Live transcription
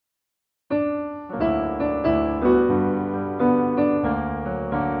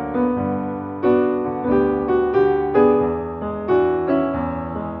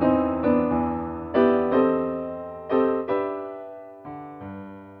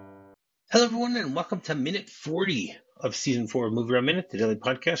Hello, everyone, and welcome to minute 40 of season 4 of MovieRob Minute, the daily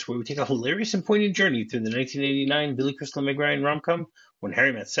podcast where we take a hilarious and poignant journey through the 1989 Billy Crystal Meg Ryan rom-com When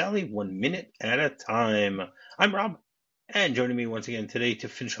Harry Met Sally, 1 minute at a time. I'm Rob, and joining me once again today to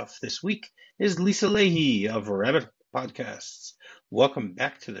finish off this week is Lisa Leahy of Rabbit Podcasts. Welcome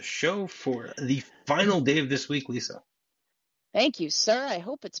back to the show for the final day of this week, Lisa. Thank you, sir. I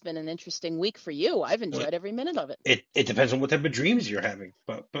hope it's been an interesting week for you. I've enjoyed every minute of it. It depends on what type of dreams you're having,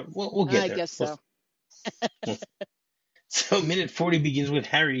 but we'll get I there. guess so. So minute 40 begins with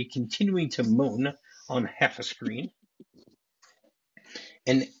Harry continuing to moan on half a screen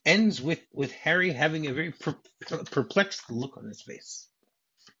and ends with Harry having a very perplexed look on his face.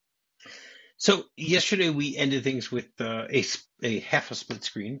 So yesterday we ended things with a half a split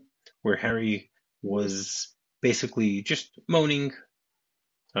screen where Harry was basically just moaning,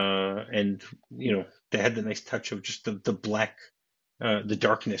 and they had the nice touch of just the black, the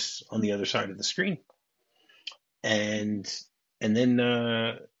darkness on the other side of the screen, and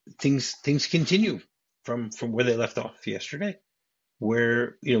then things continue from where they left off yesterday,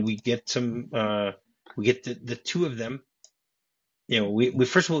 where we get the two of them. We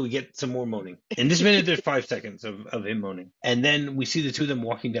first of all we get some more moaning. In this minute, there's 5 seconds of him moaning, and then we see the two of them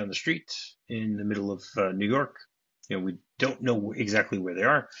walking down the street in the middle of New York. We don't know exactly where they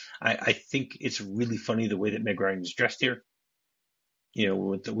are. I think it's really funny the way that Meg Ryan is dressed here.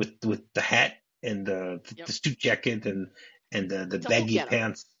 With the hat and the suit jacket and the baggy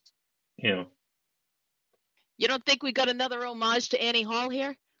pants. You don't think we got another homage to Annie Hall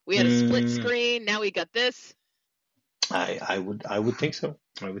here? We had a split screen. Now we got this. I would think so.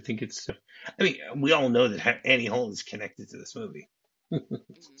 I would think it's. I mean, we all know that Annie Hall is connected to this movie.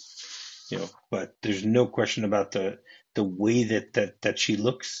 But there's no question about the way that she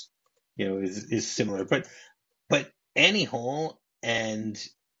looks. Is similar. But Annie Hall and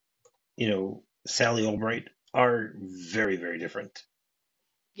Sally Albright are very, very different.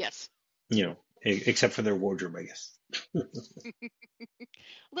 Yes. Except for their wardrobe, I guess.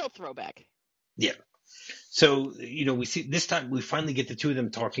 Little throwback. Yeah. So, we see this time we finally get the two of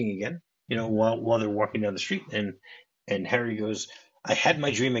them talking again, while they're walking down the street, and Harry goes, "I had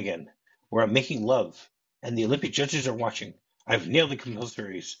my dream again, where I'm making love, and the Olympic judges are watching. I've nailed the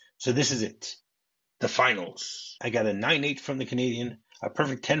compulsories, so this is it. The finals. I got a 9.8 from the Canadian, a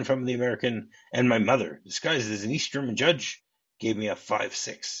perfect 10 from the American, and my mother, disguised as an East German judge, gave me a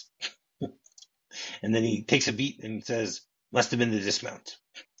 5.6. And then he takes a beat and says, "Must have been the dismount."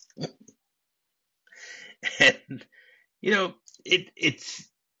 And it's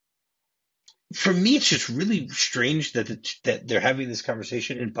for me, it's just really strange that they're having this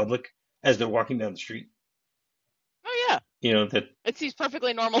conversation in public as they're walking down the street. Oh yeah, that it seems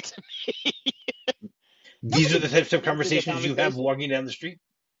perfectly normal to me. These are the types of conversations you have walking down the street.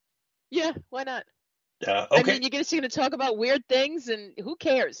 Yeah, why not? Okay. I mean, you're going to talk about weird things, and who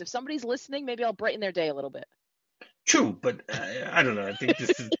cares? If somebody's listening, maybe I'll brighten their day a little bit. True, but I don't know. I think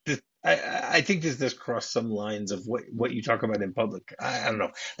this is I think this does cross some lines of what you talk about in public. I don't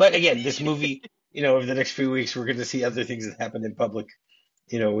know, but again, this movie, over the next few weeks, we're going to see other things that happen in public,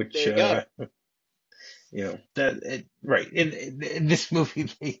 which right in this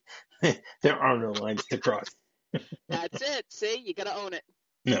movie, there are no lines to cross. That's it. See, you got to own it.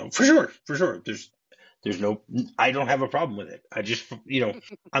 No, for sure. There's no. I don't have a problem with it. I just,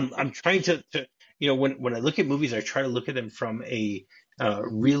 I'm trying to when I look at movies, I try to look at them from a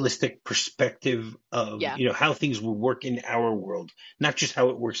realistic perspective of how things will work in our world, not just how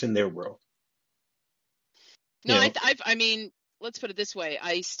it works in their world. No, I mean, let's put it this way.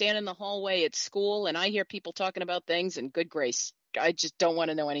 I stand in the hallway at school and I hear people talking about things, and good grace, I just don't want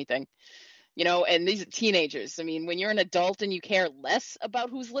to know anything. And these are teenagers. I mean, when you're an adult and you care less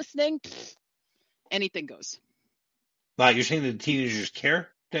about who's listening, anything goes. Wow, you're saying that the teenagers care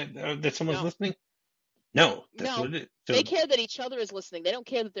that someone's listening? No, that's what it is. So, they care that each other is listening. They don't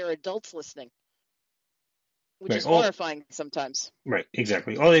care that there are adults listening, which is horrifying sometimes. Right,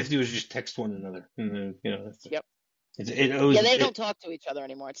 exactly. All they have to do is just text one another. And then, yep. They don't talk to each other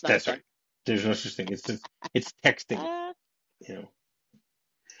anymore. It's not. That's right. There's no such thing. It's texting.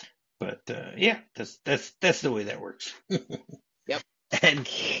 But that's the way that works. Yep. And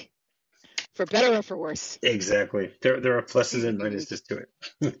for better or for worse. Exactly. There are pluses and minuses to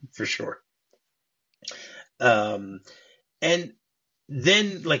it, for sure. And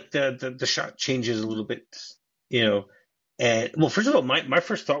then the shot changes a little bit, and well, first of all, my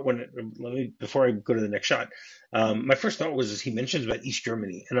first thought before I go to the next shot, my first thought was as he mentions about East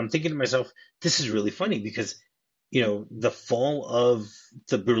Germany, and I'm thinking to myself, this is really funny because the fall of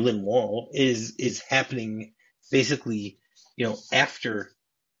the Berlin Wall is happening basically, after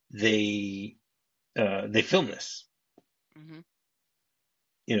they film this. Hmm.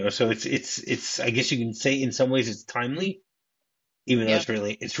 So it's I guess you can say in some ways it's timely, even though Yeah.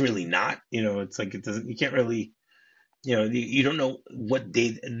 it's really not. It's like it doesn't you can't really you don't know what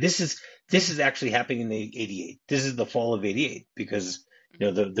day this is actually happening in 88. This is the fall of 88 because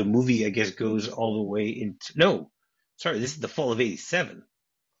Hmm. the movie I guess goes all the way into no, sorry, this is the fall of 87.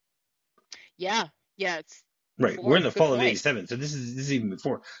 Yeah. Yeah. It's Right, we're in before. the Good fall of point. 87, so this is even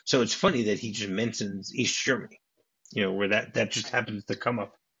before. So it's funny that he just mentions East Germany, where that just Right. happens to come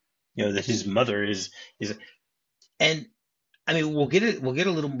up. That his mother is, and I mean we'll get a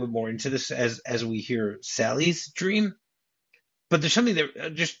little bit more into this as we hear Sally's dream. But there's something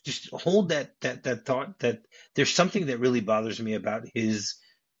that just hold that thought that there's something that really bothers me about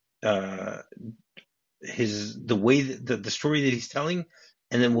uh the way that the story that he's telling,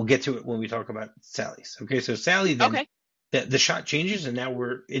 and then we'll get to it when we talk about Sally's. Okay, so Sally then Okay. the shot changes and now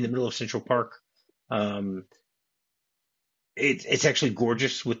we're in the middle of Central Park. Um, it's actually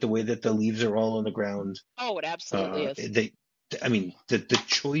gorgeous with the way that the leaves are all on the ground. Oh, it absolutely is. I mean, the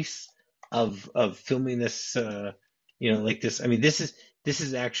choice of filming this, like this. I mean, this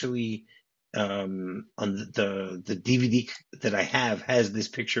is actually on the DVD that I have has this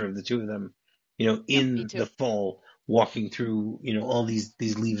picture of the two of them, Yep. Me in the too. fall walking through, all these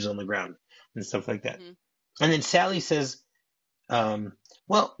leaves on the ground and stuff like that. Hmm. And then Sally says,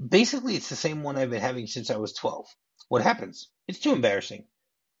 well, basically, it's the same one I've been having since I was 12. What happens? It's too embarrassing.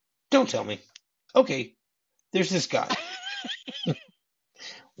 Don't tell me. Okay, there's this guy.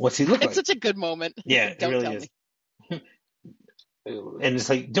 What's he look It's like? such a good moment. Yeah, it Don't really tell is. me. And it's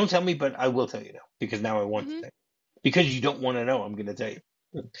like, don't tell me, but I will tell you now because now I want to Hmm. tell you. Because you don't want to know, I'm going to tell you.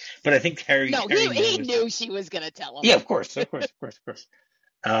 But I think Harry No, Harry he knows. knew she was gonna tell him. Yeah, of course, of course, of course, of course.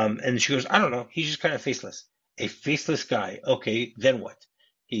 And she goes, I don't know. He's just kind of faceless. A faceless guy. Okay, then what?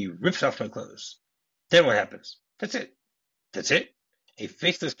 He rips off my clothes. Then what happens? That's it. That's it. A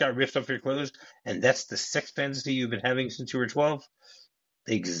faceless guy rips off your clothes, and that's the sex fantasy you've been having since you were 12?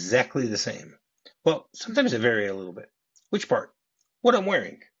 Exactly the same. Well, sometimes they vary a little bit. Which part? What I'm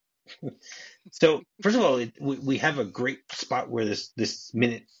wearing. So first of all, we have a great spot where this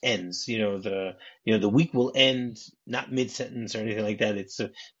minute ends. The week will end not mid sentence or anything like that.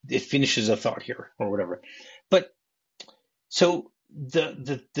 It finishes a thought here or whatever. But so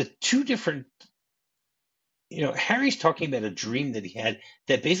the two different, Harry's talking about a dream that he had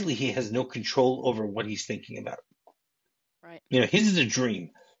that basically he has no control over what he's thinking about. Right. His is a dream,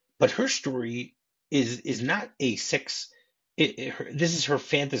 but her story is not a sex. This is her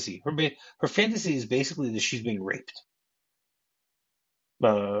fantasy. Her fantasy is basically that she's being raped,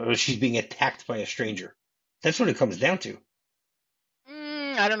 or she's being attacked by a stranger. That's what it comes down to.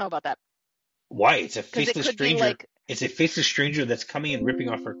 I don't know about that Why? It's a because it faceless could be stranger. like, It's a faceless stranger that's coming and ripping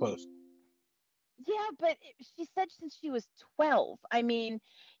off her clothes. yeah, but she said since she was 12. I mean,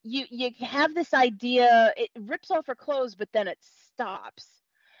 you have this idea. It rips off her clothes, but then it stops.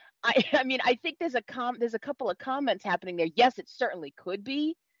 I mean, I think there's a couple of comments happening there. Yes, it certainly could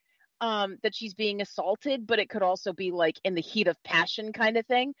be that she's being assaulted, but it could also be like in the heat of passion kind of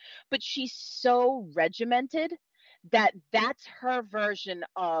thing. But she's so regimented that that's her version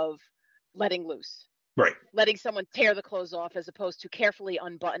of letting loose, Right, letting someone tear the clothes off as opposed to carefully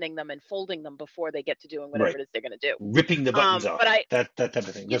unbuttoning them and folding them before they get to doing whatever right. it is they're going to do. Ripping the buttons But off. That type of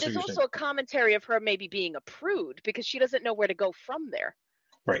thing. yeah, That's what there's you're saying. also a commentary of her maybe being a prude because she doesn't know where to go from there.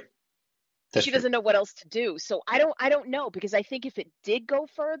 Right. That's She true. doesn't know what else to do. So I don't know because I think if it did go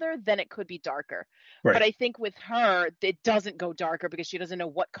further, then it could be darker. But Right. I think with her, it doesn't go darker because she doesn't know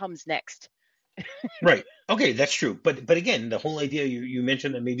what comes next. Right. Okay, that's true. But again, the whole idea you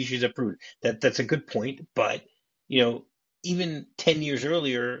mentioned that maybe she's a prude. That's a good point. But you know, even 10 years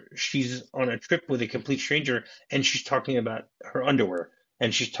earlier, she's on a trip with a complete stranger, and she's talking about her underwear,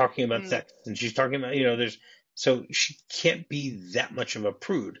 and she's talking about Mm. sex, and she's talking about there's so she can't be that much of a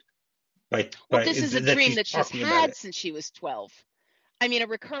prude Well, by this is a that dream she's that she's talking about had it. since she was 12. I mean, a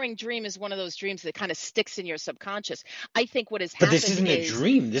recurring dream is one of those dreams that kind of sticks in your subconscious. I think what has But this happened isn't a is,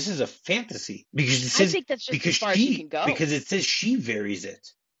 dream. This is a fantasy because it I says think that's just as because far as you can she go. because it says she varies it.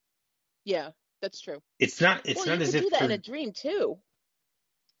 Yeah, that's true. It's not. It's Well, not you as could if do that in a her. dream too.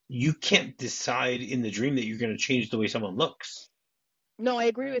 You can't decide in the dream that you're going to change the way someone looks. No, I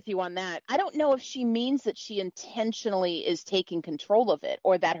agree with you on that. I don't know if she means that she intentionally is taking control of it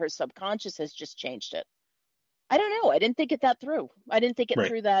or that her subconscious has just changed it. I don't know. I didn't think it that through. I didn't think it Right.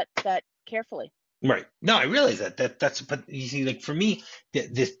 through that carefully. Right. No, I realize that's but you see, like for me,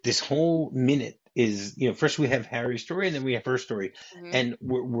 this whole minute is first we have Harry's story and then we have her story, Hmm. and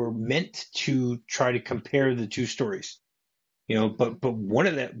we're meant to try to compare the two stories. Hmm. but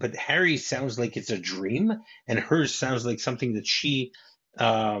but Harry sounds like it's a dream, and hers sounds like something that she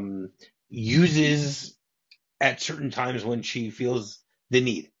um, uses at certain times when she feels the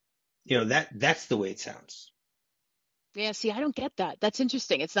need. That's the way it sounds. Yeah, see, I don't get that. That's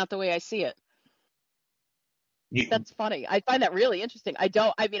interesting. It's not the way I see it. You, That's funny. I find that really interesting. I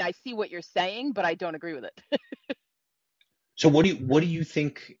mean, I see what you're saying, but I don't agree with it. so what do you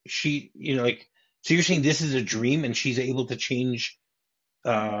think she, like, so you're saying this is a dream and she's able to change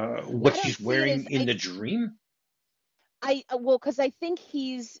I what don't she's see it wearing as in the dream? well, because I think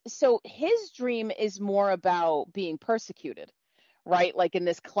his dream is more about being persecuted, right? Like in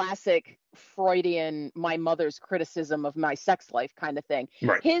this classic Freudian my mother's criticism of my sex life kind of thing.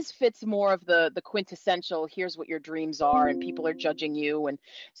 Right, His fits more of the quintessential here's what your dreams are and people are judging you and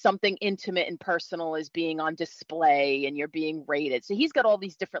something intimate and personal is being on display and you're being rated. So he's got all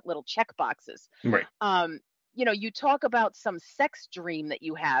these different little check boxes. right. um you talk about some sex dream that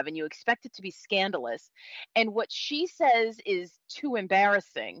you have and you expect it to be scandalous, and what she says is too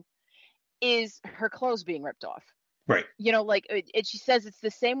embarrassing is her clothes being ripped off. Right. Like she says it's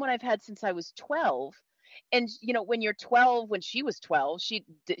the same one I've had since I was 12. And when you're 12, when she was 12, she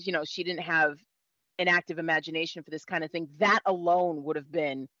didn't have an active imagination for this kind of thing. That alone would have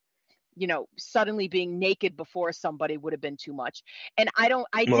been, suddenly being naked before somebody would have been too much. And I Well,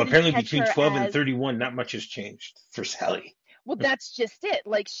 didn't apparently catch between her 12 and as, 31, not much has changed for Sally. well, that's just it.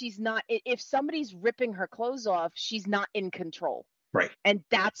 Like she's not, if somebody's ripping her clothes off, she's not in control. Right. And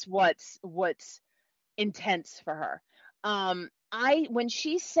that's what's intense for her. I when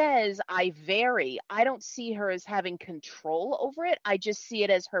she says I vary, I don't see her as having control over it. I just see it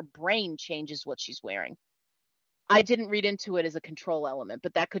as her brain changes what she's wearing. I didn't read into it as a control element,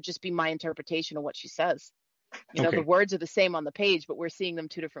 but that could just be my interpretation of what she says. The Okay. words are the same on the page, but we're seeing them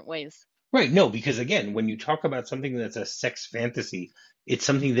two different ways. Right. No, because again, when you talk about something that's a sex fantasy, it's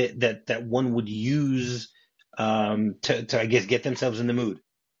something that one would use to I guess get themselves in the mood,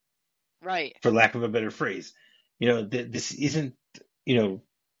 Right. for lack of a better phrase. This isn't, you know,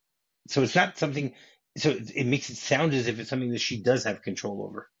 so it's not something. So it makes it sound as if it's something that she does have control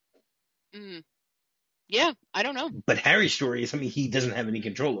over. Mm. Yeah, I don't know. But Harry's story is something he doesn't have any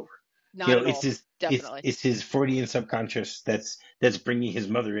control over. Not at It's all. his Definitely. it's his Freudian subconscious that's bringing his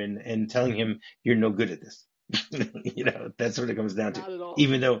mother in and telling him you're no good at this. That's what it comes down to. Not at all.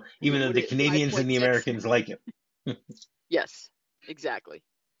 Even though What the is it? Canadians and the 5.6? Americans like him. Yes, exactly.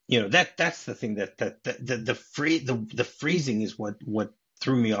 That's the thing that the phrasing is what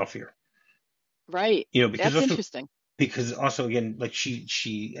threw me off here. Right. Because That's also interesting. again, like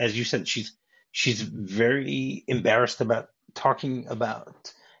she as you said, she's very embarrassed about talking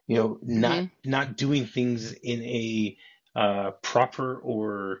about Hmm. not doing things in a proper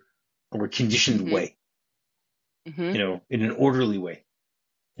or conditioned Hmm. way, Hmm. in an orderly way.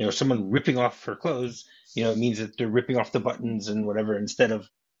 Someone ripping off her clothes, it means that they're ripping off the buttons and whatever, instead of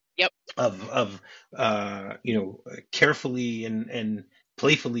Yep. of carefully and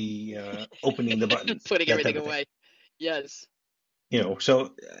playfully opening the buttons, Putting that type everything of thing. away. Yes.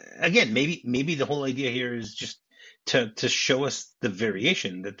 So again, maybe the whole idea here is just to show us the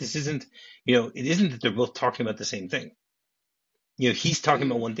variation, that this isn't, it isn't that they're both talking about the same thing. He's talking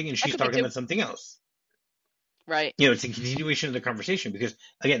about Mm. one thing and That she's could be talking too. about something else. Right. It's a continuation of the conversation, because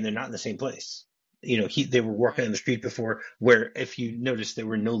again, they're not in the same place. They were walking on Right. the street before, where, if you notice, there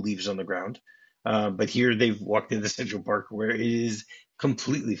were no leaves on the ground. But here they've walked into Central Park, where it is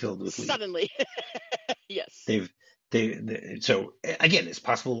completely filled with leaves. Suddenly. Yes. They've so again, it's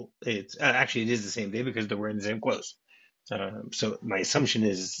possible. It's actually, it is the same day because they're wearing the same clothes. So my assumption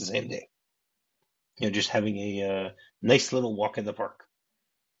is it's the same day. Just having a nice little walk in the park.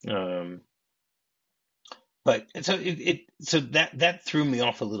 Um, but so that threw me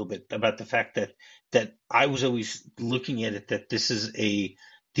off a little bit, about the fact that I was always looking at it, that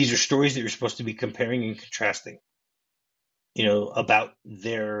these are stories that you're supposed to be comparing and contrasting, about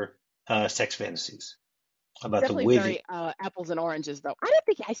their sex fantasies, about the Definitely way that. very apples and oranges, though.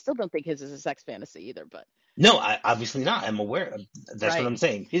 I still don't think his is a sex fantasy either, but No, obviously not. I'm aware. That's what right. I'm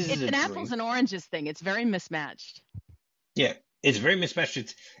saying. His is It's a an apples dream. and oranges thing. It's very mismatched. Yeah, it's very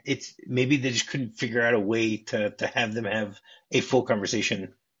mismatched. It's maybe they just couldn't figure out a way to have them have a full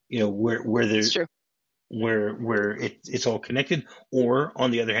conversation. Where It's they're true. where it's all connected. Or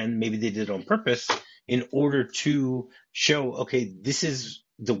on the other hand, maybe they did it on purpose, in order to show, okay, this is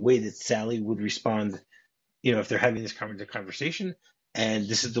the way that Sally would respond, if they're having this conversation, and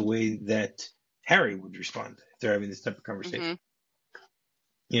this is the way that Harry would respond if they're having this type of Hmm. conversation.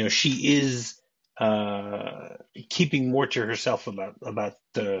 She is keeping more to herself about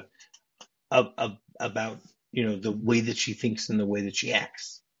the about the way that she thinks and the way that she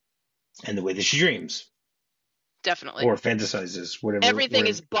acts and the way that she dreams Definitely. or fantasizes, Everything whatever.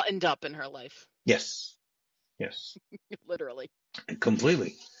 is buttoned up in her life. Yes. Literally.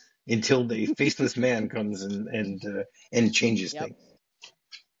 Completely. Until the faceless man comes and changes Yep.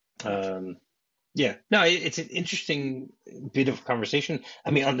 things. Yeah, no, it's an interesting bit of conversation.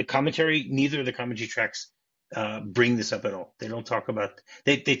 I mean, on the commentary, neither of the commentary tracks bring this up at all. They don't talk about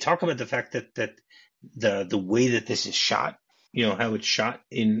they talk about the fact that the way that this is shot, how it's shot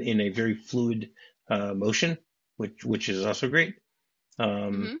in a very fluid motion, which is also great,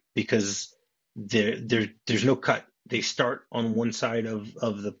 because there's no cut. They start on one side of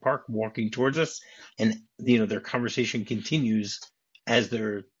the park walking towards us, and their conversation continues as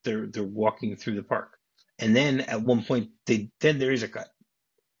they're walking through the park. And then at one point then there is a cut.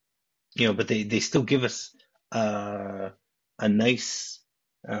 But they still give us a nice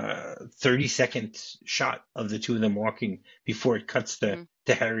 30-second shot of the two of them walking before it cuts to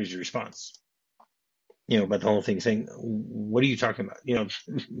Harry's response. About the whole thing, saying, "What are you talking about?"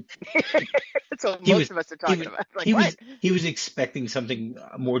 That's what most of us are talking about. Like, what? He was expecting something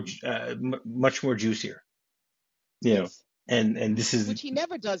more, much more juicier. Yes. And this is which he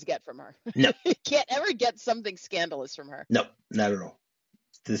never does get from her. No, he can't ever get something scandalous from her. No, not at all.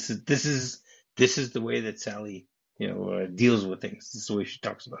 This is the way that Sally, deals with things. This is the way she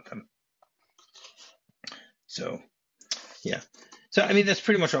talks about them. So, yeah. So I mean, that's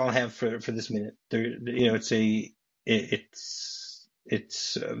pretty much all I have for this minute. There,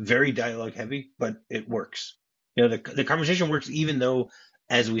 it's very dialogue heavy, but it works. The conversation works, even though,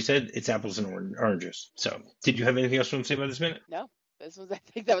 as we said, it's apples and oranges. So, did you have anything else you want to say about this minute? No, I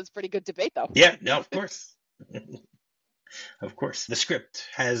think that was pretty good debate, though. Yeah, no, of course. Of course. The script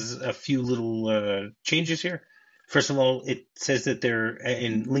has a few little changes here. First of all, it says that they're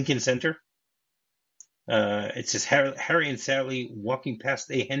in Lincoln Center. It says Harry and Sally walking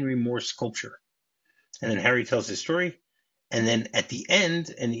past a Henry Moore sculpture. And then Harry tells his story. And then at the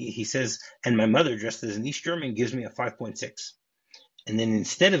end, and he says, and my mother, dressed as an East German, gives me a 5.6. And then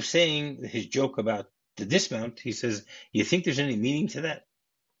instead of saying his joke about the dismount, he says, you think there's any meaning to that?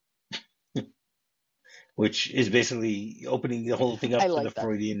 Which is basically opening the whole thing up to the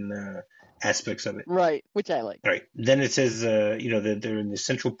Freudian aspects of it. Right, which I like. Right. Then it says, that they're in the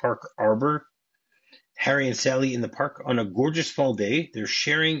Central Park Arbor. Harry and Sally in the park on a gorgeous fall day. They're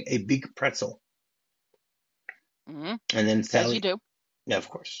sharing a big pretzel. Mm-hmm. And then Sally... As you do. Yeah, of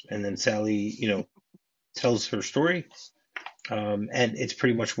course. And then Sally, tells her story. And it's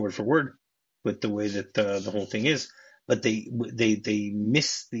pretty much word for word with the way that the whole thing is. But they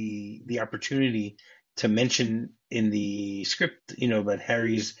miss the opportunity to mention in the script, about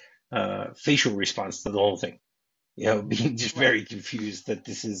Harry's facial response to the whole thing. Being just very confused that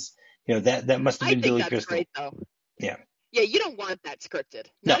this is, that must have been Billy Crystal. Great, though. Yeah. Yeah, you don't want that scripted.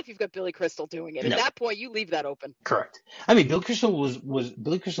 Not if you've got Billy Crystal doing it. At that point, you leave that open. Correct. I mean, Billy Crystal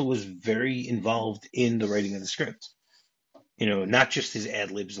was very involved in the writing of the script. Not just his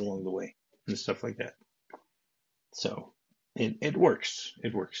ad libs along the way and stuff like that. So it works.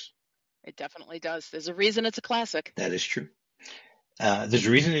 It works. It definitely does. There's a reason it's a classic. That is true. There's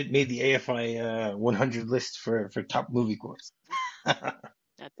a reason it made the AFI 100 list for top movie quotes.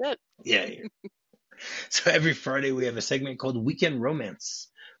 That's it. Yeah. So every Friday we have a segment called Weekend Romance,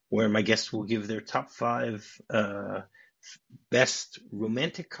 where my guests will give their top 5 best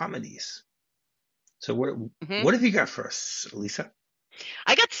romantic comedies. So what have you got for us, Lisa?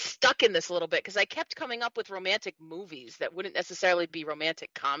 I got stuck in this a little bit because I kept coming up with romantic movies that wouldn't necessarily be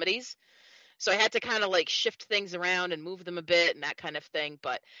romantic comedies. So I had to kind of shift things around and move them a bit and that kind of thing.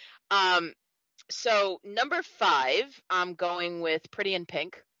 But so number 5, I'm going with Pretty in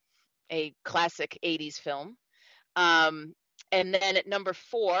Pink, a classic 80s film. And then at number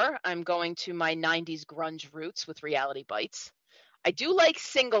 4, I'm going to my 90s grunge roots with Reality Bites. I do like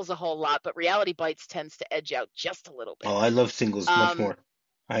Singles a whole lot, but Reality Bites tends to edge out just a little bit. Oh, I love Singles much more.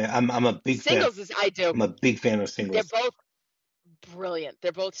 I'm a big Singles fan. I do. I'm a big fan of Singles. They're both brilliant.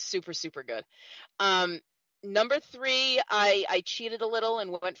 They're both super, super good. Number 3, I cheated a little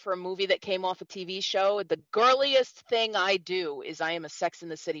and went for a movie that came off a TV show. The girliest thing I do is I am a Sex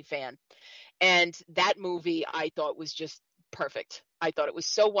and the City fan. And that movie I thought was just perfect. I thought it was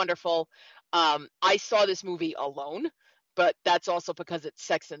so wonderful. I saw this movie alone, but that's also because it's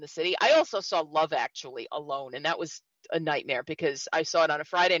Sex and the City. I also saw Love Actually alone, and that was a nightmare because I saw it on a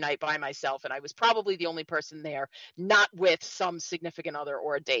Friday night by myself, and I was probably the only person there, not with some significant other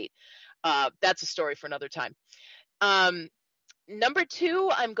or a date. That's a story for another time. Number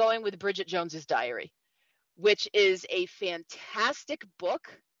 2, I'm going with Bridget Jones's Diary, which is a fantastic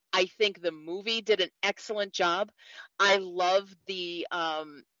book I think the movie did an excellent job. I love the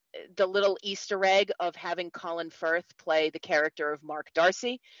little Easter egg of having Colin Firth play the character of Mark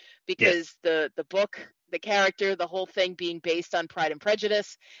Darcy, because the book, the character, the whole thing being based on Pride and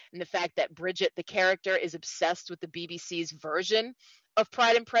Prejudice, and the fact that Bridget, the character, is obsessed with the BBC's version of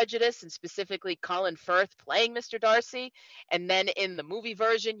Pride and Prejudice, and specifically Colin Firth playing Mr. Darcy. And then in the movie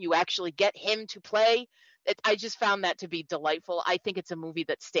version, you actually get him to play. I just found that to be delightful. I think it's a movie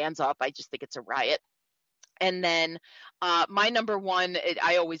that stands up. I just think it's a riot. And then my number one,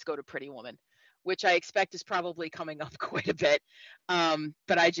 I always go to Pretty Woman, which I expect is probably coming up quite a bit.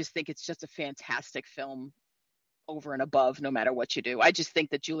 But I just think it's just a fantastic film over and above, no matter what you do. I just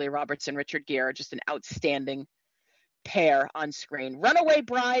think that Julia Roberts and Richard Gere are just an outstanding pair on screen. Runaway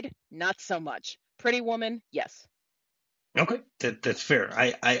Bride, not so much. Pretty Woman, yes. Okay, that's fair.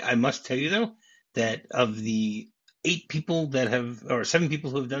 I must tell you, though, that of the 7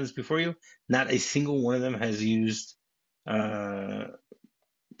 people who have done this before you, not a single one of them has used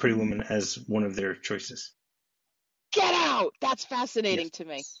Pretty Woman as one of their choices. Get out! That's fascinating to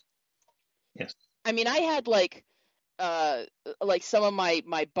me. Yes. I mean, I had like some of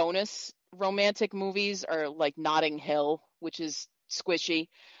my bonus romantic movies are like Notting Hill, which is squishy.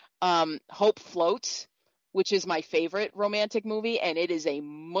 Hope Floats, which is my favorite romantic movie, and it is a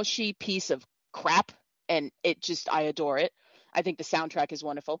mushy piece of crap, and I adore it. I think the soundtrack is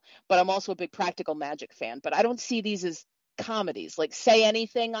wonderful, but I'm also a big Practical Magic fan, but I don't see these as comedies. Like Say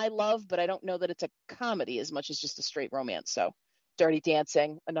Anything I love, but I don't know that it's a comedy as much as just a straight romance. So Dirty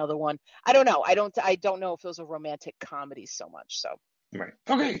Dancing, another one. I don't know. I don't know if those are romantic comedies so much. So right.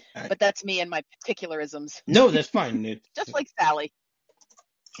 Okay. But that's me and my particularisms. No, that's fine. Just like Sally.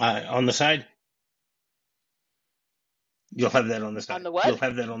 On the side? You'll have that on the side. On the what? You'll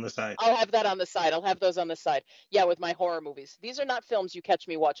have that on the side. I'll have that on the side. I'll have those on the side. Yeah, with my horror movies. These are not films you catch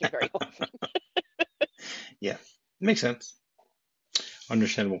me watching very often. Yeah, makes sense.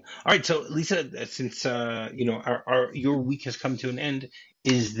 Understandable. All right, so Lisa, since your week has come to an end,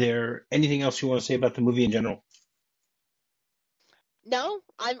 is there anything else you want to say about the movie in general? No,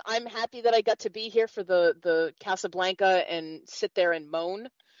 I'm happy that I got to be here for the Casablanca and sit there and moan,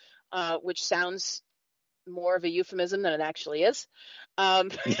 which sounds more of a euphemism than it actually is.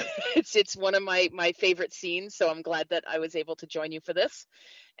 It's one of my favorite scenes, so I'm glad that I was able to join you for this.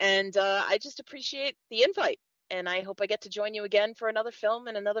 And I just appreciate the invite, and I hope I get to join you again for another film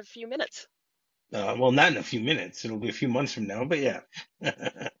in another few minutes. Well, not in a few minutes. It'll be a few months from now, but yeah.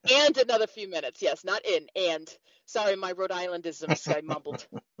 And another few minutes, yes, not in, and. Sorry, my Rhode Islandisms, I mumbled.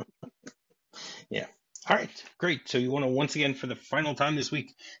 Yeah. All right, great. So you want to once again, for the final time this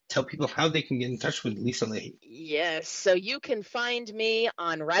week, tell people how they can get in touch with Lisa Leahy. Yes, so you can find me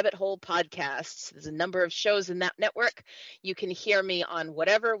on Rabbit Hole Podcasts. There's a number of shows in that network. You can hear me on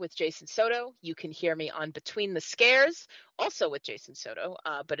Whatever with Jason Soto. You can hear me on Between the Scares, also with Jason Soto,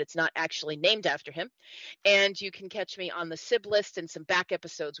 but it's not actually named after him. And you can catch me on the Sib List and some back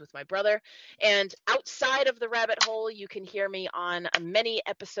episodes with my brother. And outside of the Rabbit Hole, you can hear me on many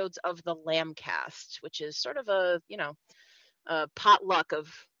episodes of the Lambcast, which is sort of a potluck of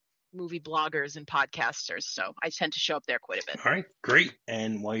movie bloggers and podcasters. So I tend to show up there quite a bit. All right, great.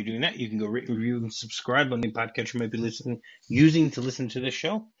 And while you're doing that, you can go rate, review, and subscribe on the podcast you might be using to listen to this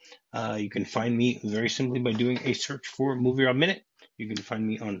show. You can find me very simply by doing a search for MovieRob Minute. You can find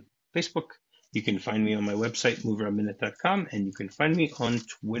me on Facebook. You can find me on my website, MovieRobMinute.com, and you can find me on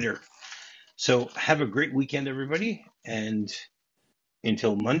Twitter. So have a great weekend, everybody. And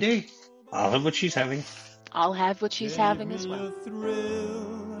until Monday, I'll have what she's having. I'll have what she's having as well.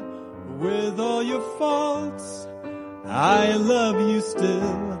 With all your faults, I love you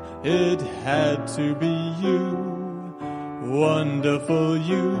still. It had to be you. Wonderful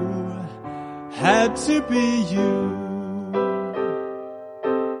you. Had to be you.